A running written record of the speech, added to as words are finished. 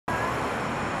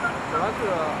是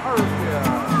2月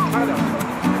开的。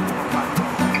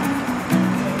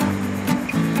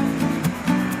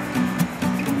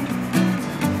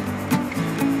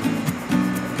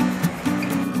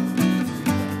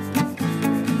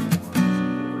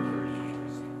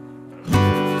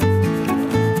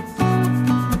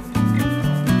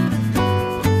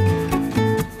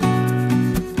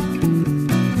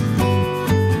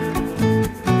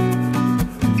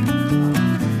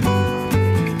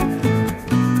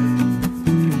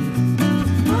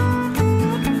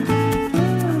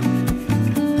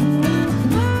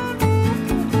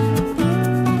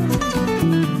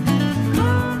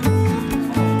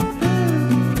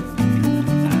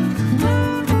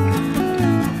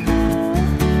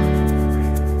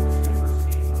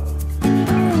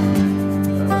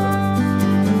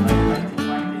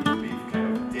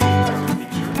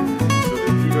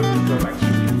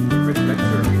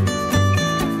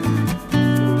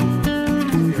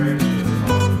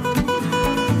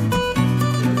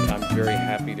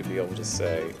To be able to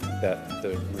say that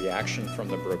the reaction from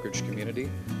the brokerage community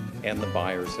and the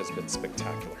buyers has been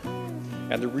spectacular.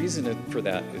 And the reason for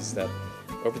that is that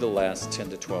over the last 10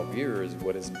 to 12 years,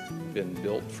 what has been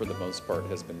built for the most part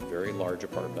has been very large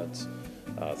apartments,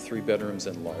 3 bedrooms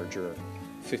and larger,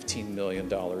 $15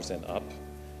 million and up.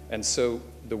 And so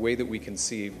the way that we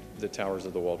conceive the towers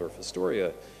of the Waldorf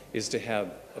Astoria is to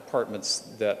have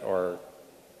apartments that are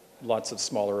lots of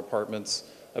smaller apartments.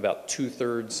 About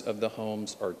 2/3 of the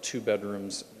homes are 2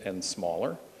 bedrooms and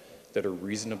smaller that are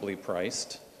reasonably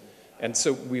priced. And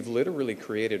so we've literally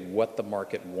created what the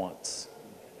market wants.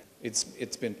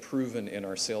 It's been proven in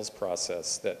our sales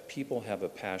process that people have a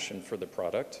passion for the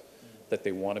product, that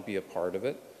they want to be a part of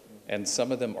it, and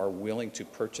some of them are willing to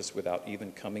purchase without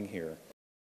even coming here